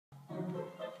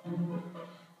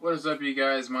What is up, you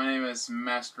guys? My name is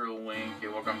Master Link,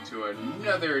 and welcome to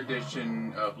another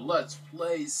edition of Let's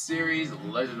Play series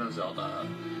Legend of Zelda.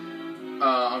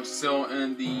 I'm still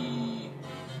in the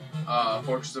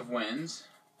Fortress of Winds,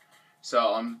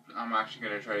 so I'm actually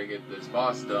gonna try to get this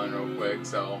boss done real quick.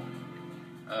 So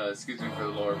excuse me for the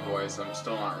lower voice. I'm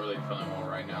still not really feeling well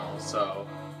right now, so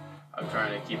I'm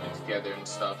trying to keep it together and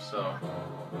stuff. So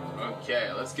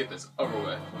okay, let's get this over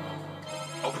with.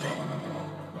 Okay.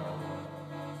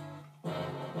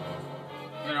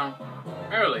 You know,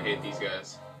 I really hate these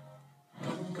guys.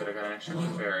 Could have got an extra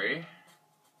fairy.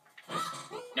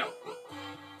 No.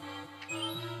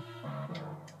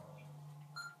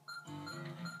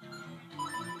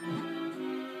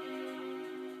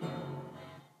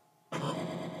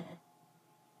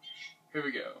 Here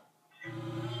we go.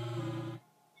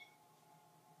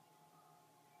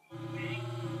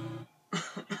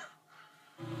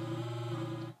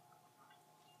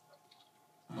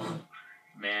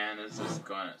 Man, this is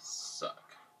gonna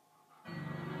suck.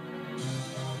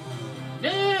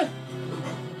 No!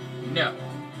 No.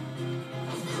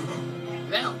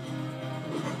 No.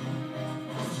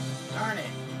 Darn it.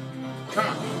 Come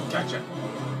on. Gotcha.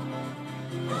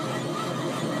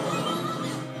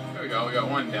 There we go. We got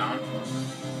one down.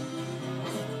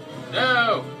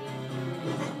 No!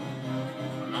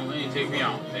 I'm not letting you take me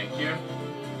out. Thank you.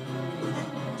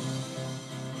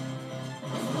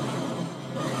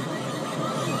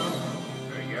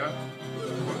 There we go.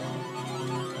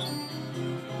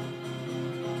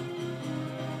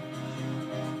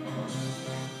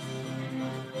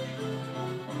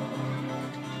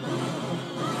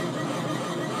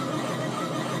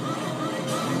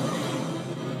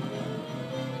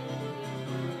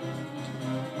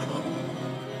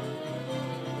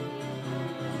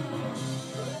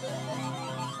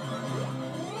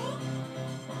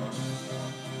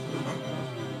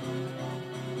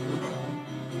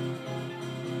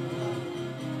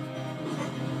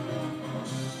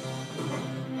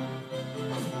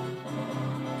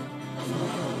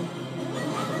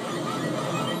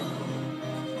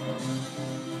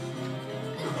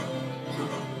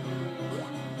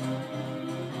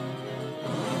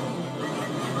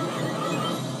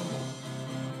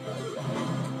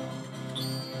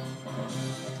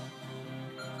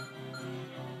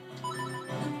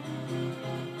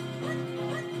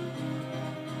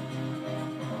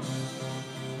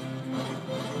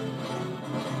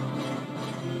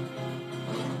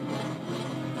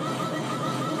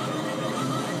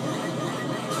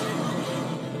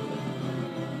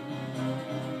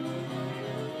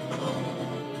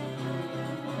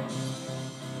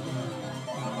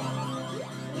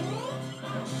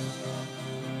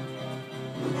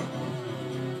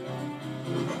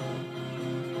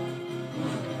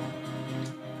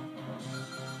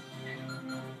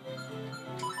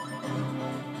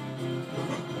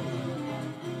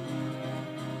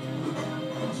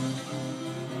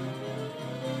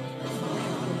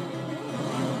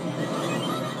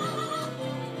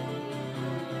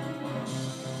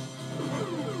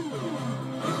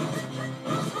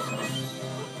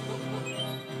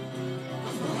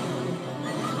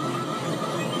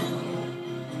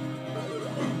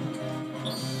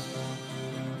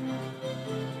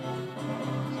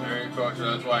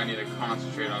 That's why I need to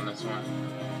concentrate on this one.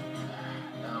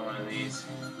 Another one of these.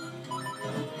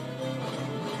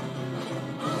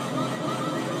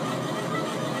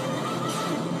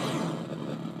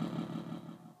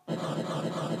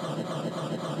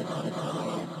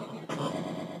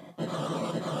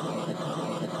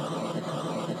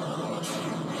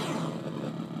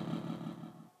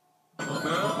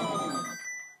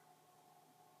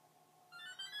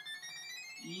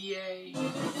 Yay!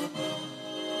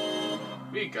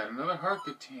 We got another heart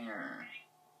container.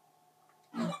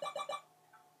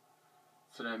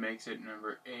 So that makes it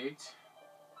number 8.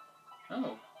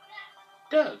 Oh,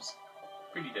 doves.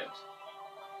 Pretty doves.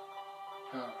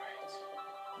 Alright.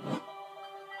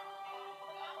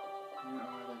 You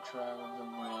are the tribe of the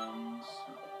winds.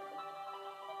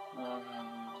 Long have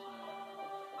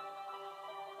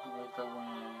with the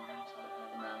winds, I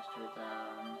have mastered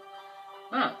them.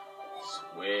 Huh.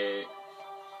 Sweet.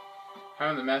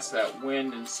 Having to mess that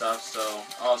wind and stuff, so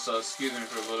also excuse me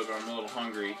for a little bit, I'm a little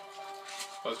hungry.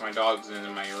 Plus my dog's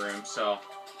in my room, so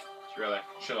she'd rather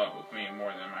chill out with me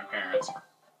more than my parents.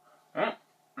 Huh?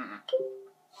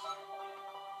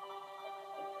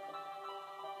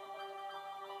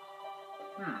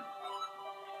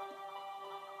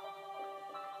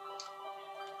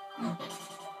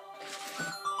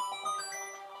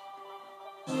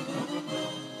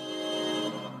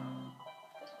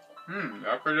 The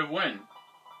operative wind.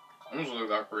 Almost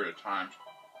looked awkward at times.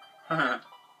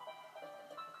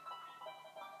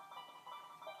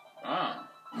 Ah.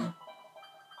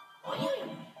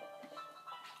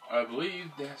 I believe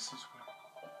this is what...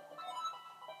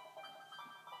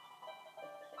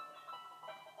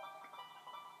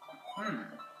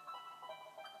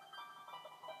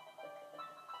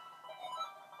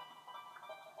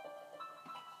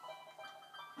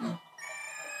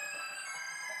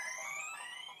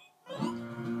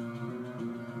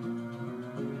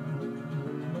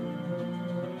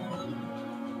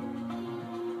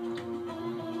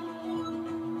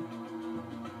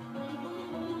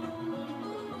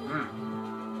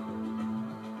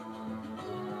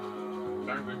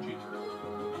 Darn good cheese.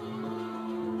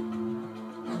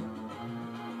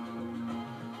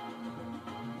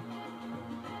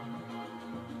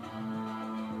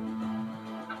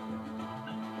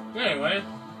 Anyway.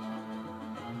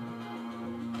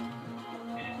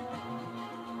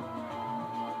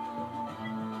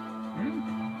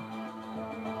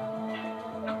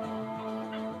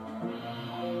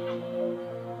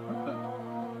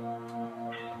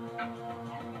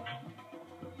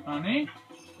 Honey?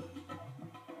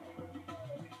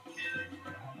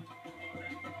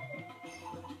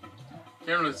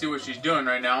 Can't really see what she's doing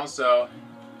right now, so...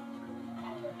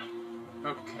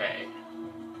 Okay.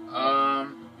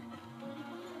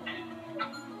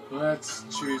 Let's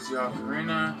choose the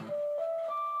ocarina.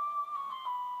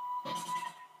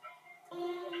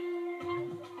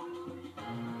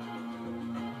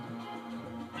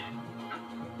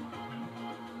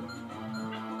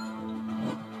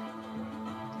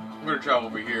 I'm gonna travel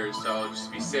over here, so I'll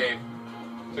just be safe.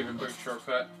 Take a quick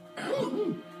shortcut.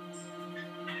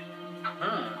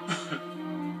 Huh.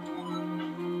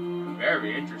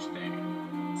 Very interesting.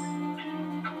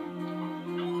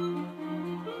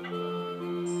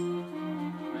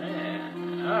 Yeah,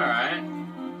 alright.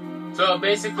 So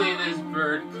basically this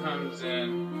bird comes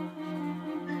in.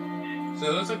 So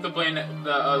it looks like the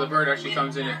bird actually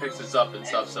comes in and picks us up and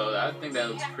stuff, so I think that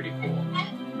looks pretty cool.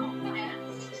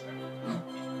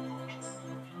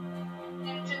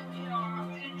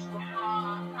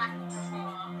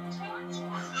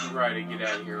 Try to get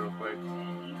out of here real quick.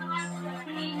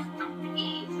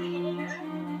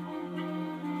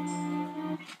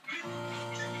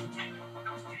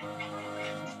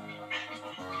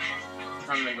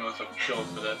 I'm gonna make myself killed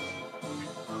for this.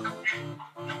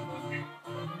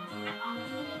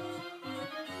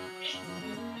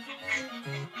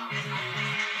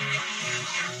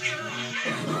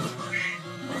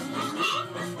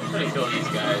 I'm trying to kill these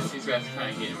guys. These guys kind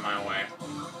of get in my way.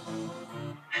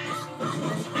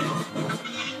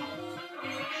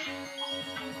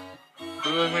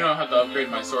 We don't have to upgrade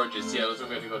my sword just yet. Let's go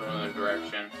to go to another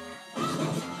direction.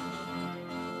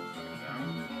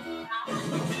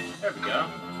 There we go.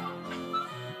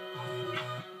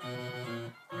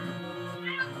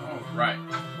 Alright.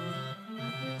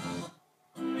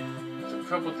 There's a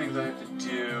couple things I have to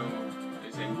do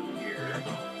is in here.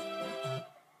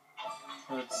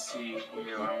 Let's see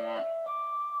here what I want.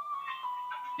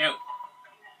 Nope.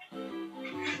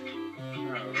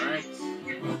 Alright.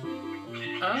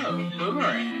 Oh,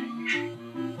 boomerang.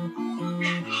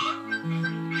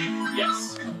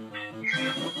 Yes.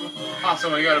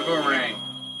 Awesome, we got a boomerang.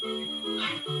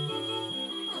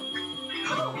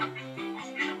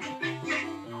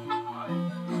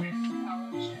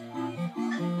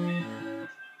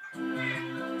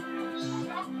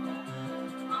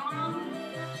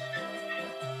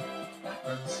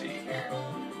 Let's see here.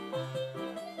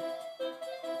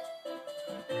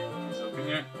 Is it open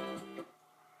yet?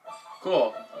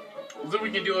 Cool. So we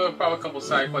can do probably a couple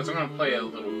side quests. I'm gonna play a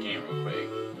little game real quick.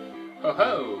 Oh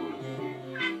ho!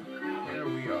 There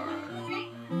we are.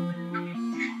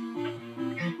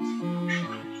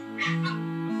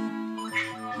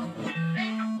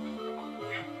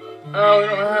 Oh, we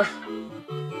don't have.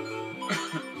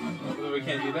 We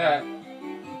can't do that.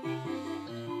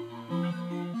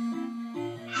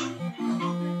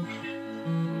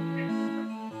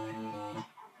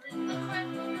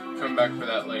 Come back for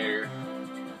that later.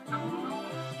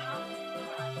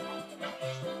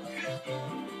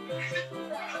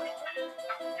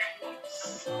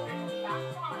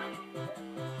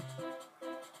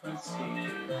 Let's see.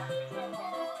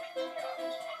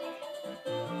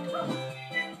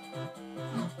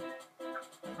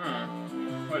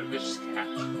 What a vicious cat.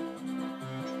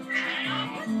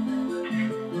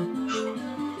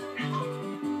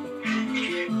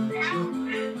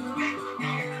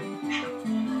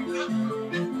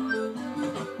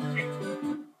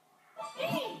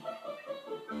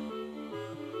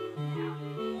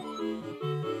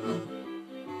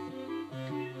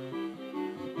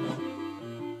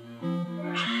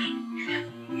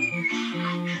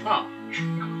 Huh.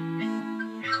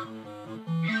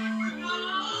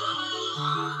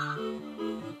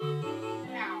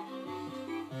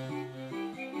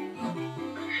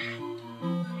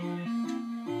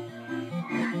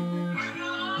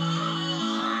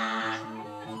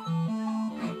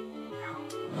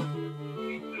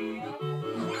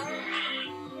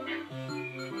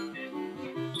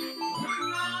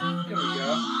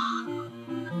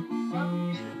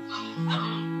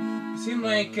 seem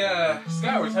like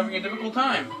Skyward's having a difficult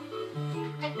time.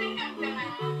 I think I'm gonna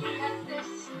cut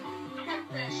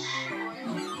this short.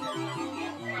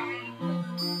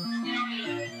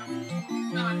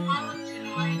 So I apologize.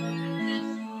 This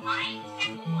might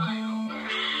take a while.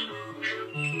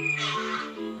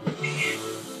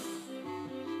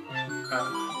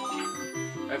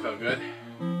 That felt good.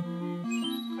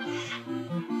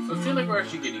 So it seems like we're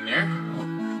actually getting there.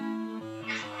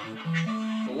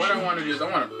 But what I want to do is I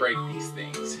want to break these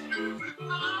things.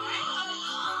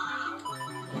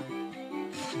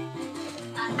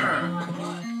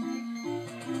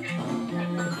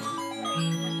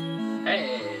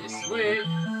 Hey, sweet.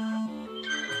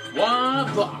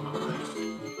 One block.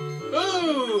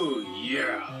 Ooh,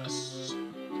 yes.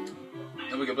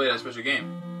 And we can play that special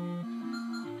game.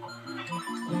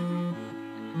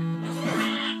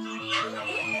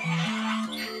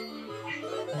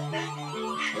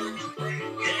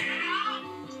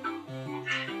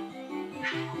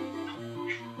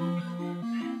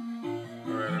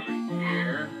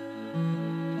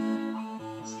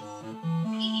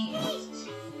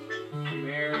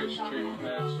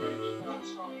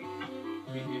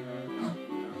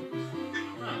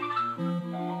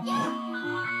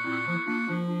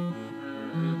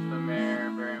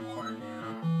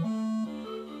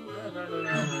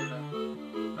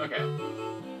 Okay.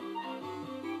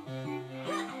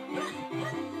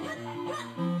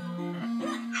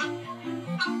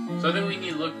 So I think we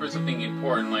need to look for something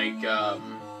important, like,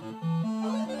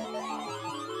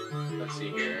 let's see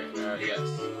here. Yes.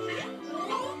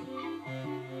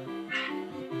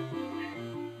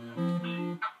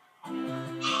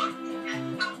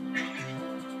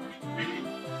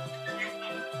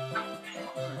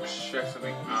 Let's check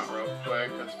something out real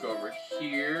quick. Let's go over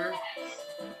here.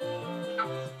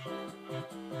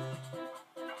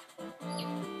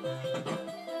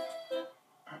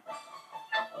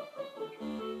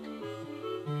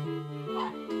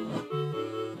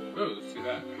 Ooh, let's do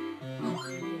that.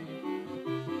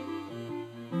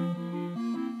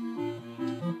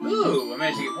 Ooh, I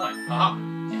managed to get one. Aha!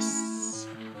 Yes!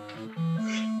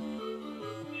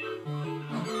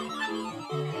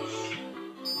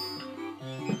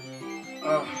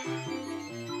 Oh.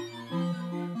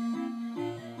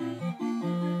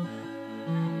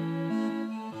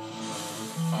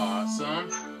 Awesome.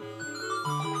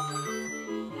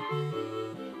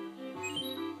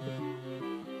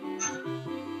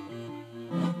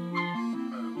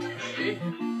 Okay.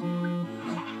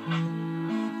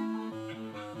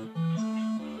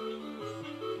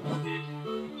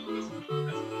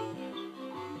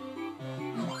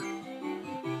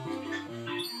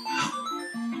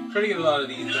 Try to get a lot of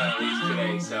these done at least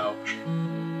today, so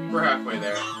we're halfway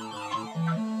there.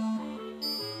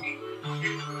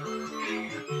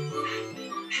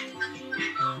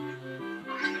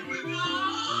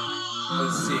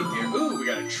 Let's see here. Ooh, we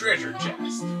got a treasure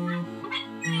chest.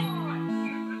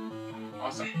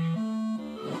 Awesome.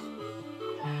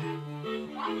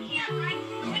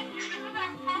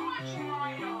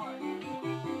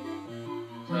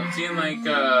 So it seems like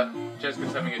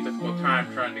Jessica's having a difficult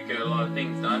time trying to get a lot of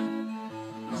things done.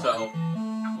 So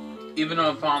even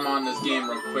though if I'm on this game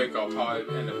real quick, I'll probably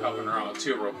end up helping her out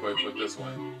too real quick with this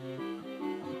one.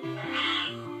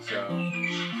 So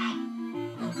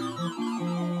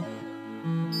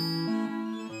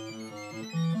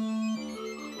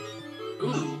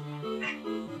ooh.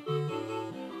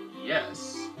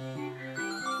 Yes.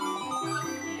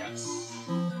 Yes.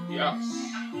 Yes.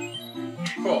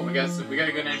 Cool, we got a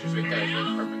good entrance right there, so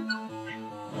it's perfect.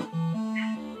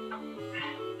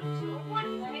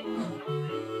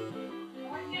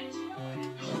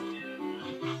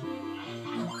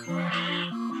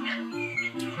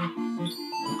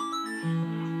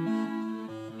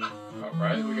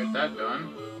 Alright, we got that done.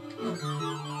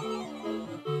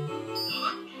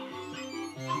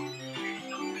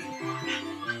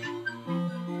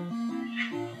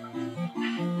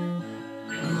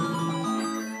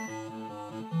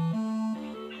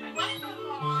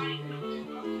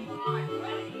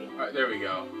 Alright, there we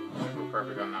go. We're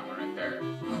perfect on that one right there.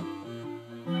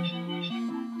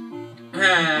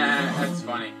 That's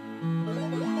funny.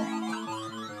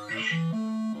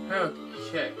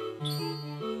 Okay.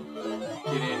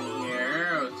 Get in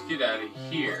here. Let's get out of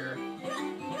here.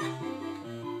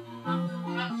 I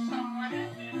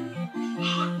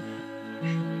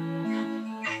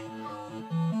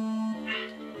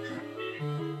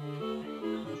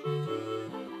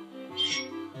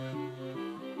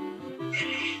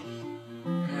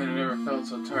never felt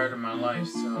so tired in my life,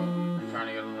 so I'm trying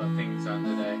to get a lot of things done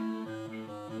today.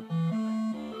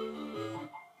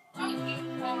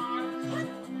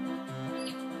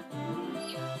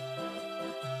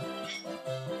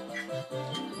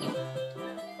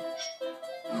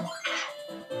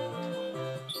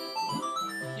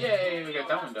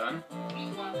 that one done.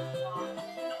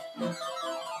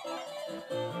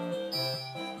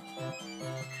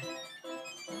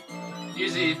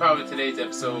 Usually, probably today's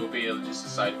episode will be just a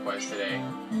side quest today.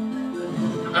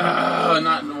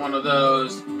 Not one of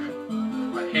those.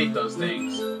 I hate those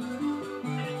things.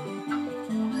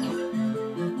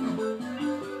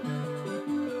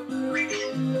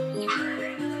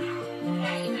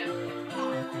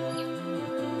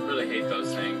 Really hate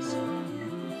those things.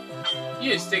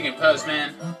 You stinking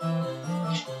postman.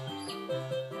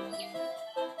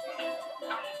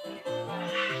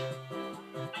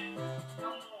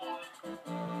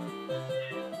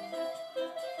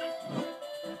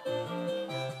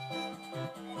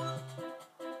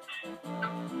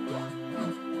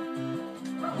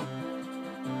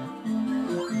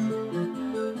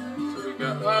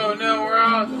 Oh no, we're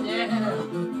out! Yeah!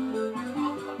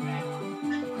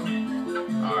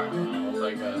 Alright, almost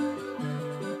like a...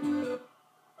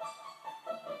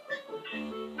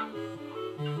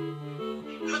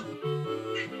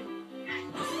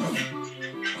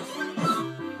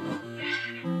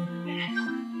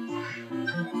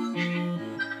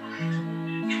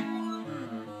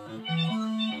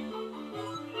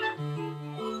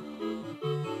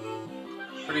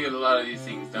 Pretty get a lot of these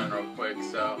things done real quick,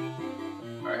 so...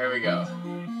 Alright, here we go.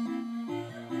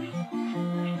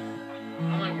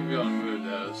 I'm not gonna be able to move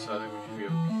those, so I think we should be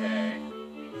okay.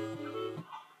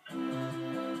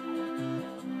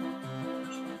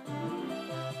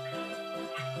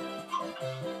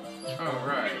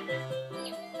 Alright.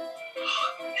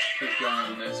 Keep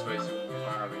going this way so we can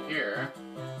find over here.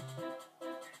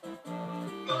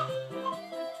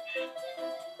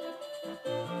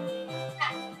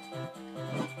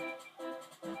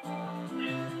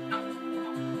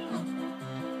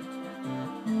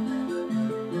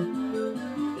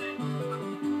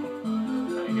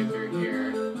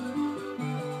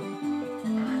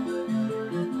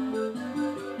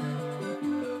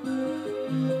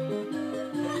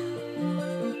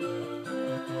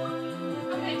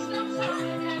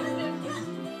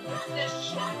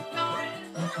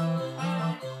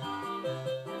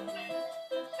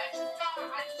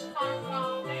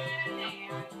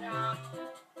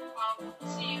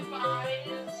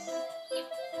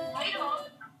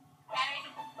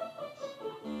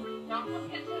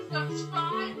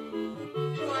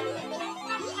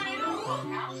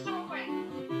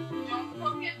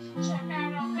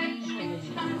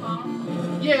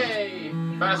 Yay!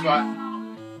 Found a spot.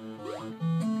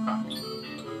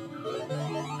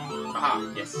 Aha,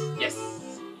 yes, yes,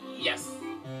 yes.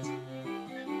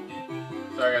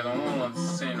 Sorry guys, I'm a little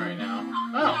insane right now.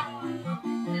 Oh!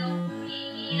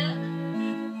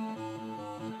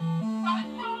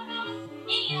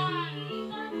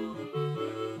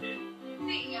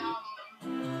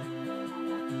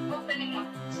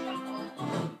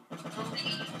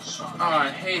 Oh, I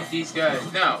hate these guys.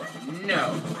 No,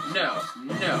 no, no,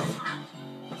 no.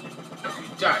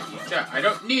 You die, you die. I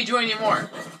don't need you anymore.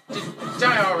 Just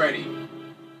die already.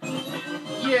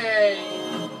 Yay!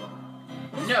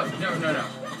 No, no, no, no.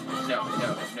 No,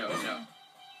 no, no, no.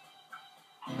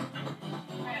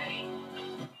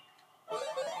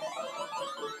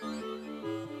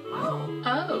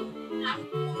 Oh.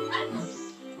 Let's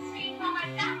see what my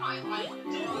dad might like to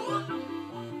do.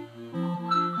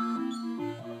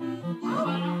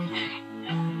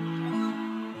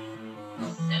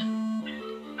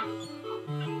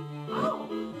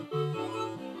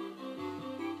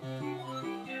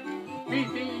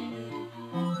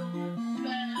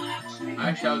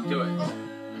 I shall do it.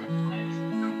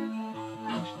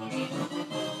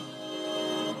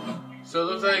 So it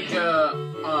looks like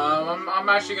I'm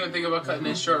actually gonna think about cutting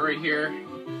this short right here,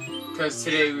 because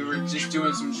today we were just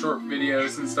doing some short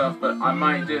videos and stuff. But I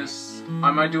might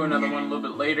do another one a little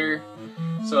bit later.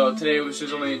 So today was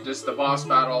just only just the boss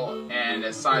battle and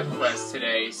a side quest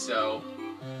today. So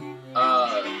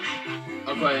I'll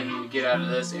go ahead and get out of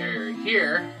this area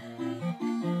here.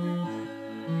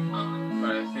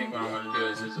 But I think what I'm going to do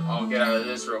is I'll get out of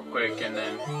this real quick and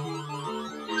then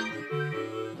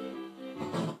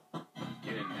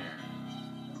get in there.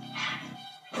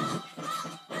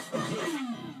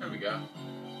 There we go.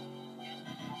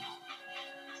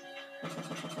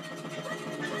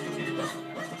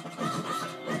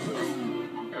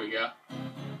 There we go.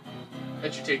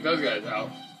 That should take those guys out.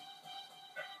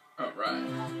 Alright.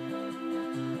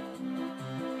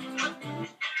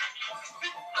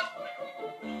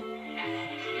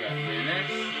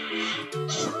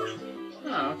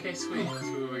 Oh, okay, sweet. Let's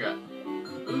see what we got.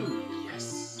 Ooh,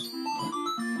 yes.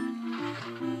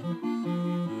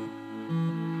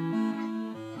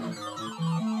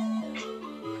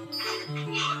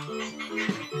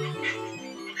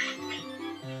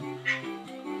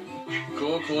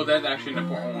 Well, that's actually an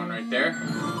important one right there.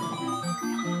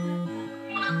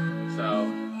 So,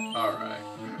 alright.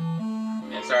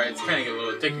 Yeah, sorry, it's kind of getting a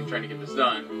little addicting trying to get this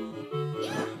done.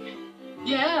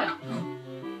 Yeah!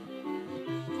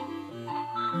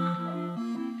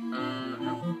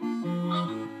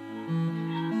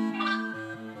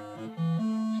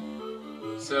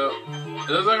 So, it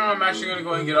looks like I'm actually going to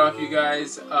go and get off, you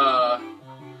guys.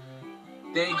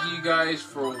 Thank you guys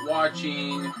for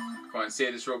watching. Go ahead and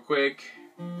say this real quick.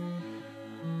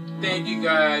 Thank you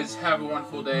guys. Have a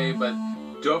wonderful day. But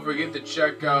don't forget to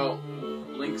check out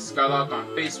Link Skylock on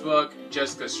Facebook,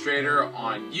 Jessica Strader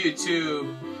on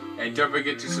YouTube. And don't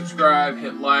forget to subscribe,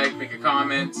 hit like, make a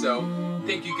comment. So,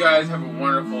 thank you guys. Have a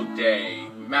wonderful day.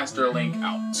 Master Link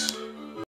out.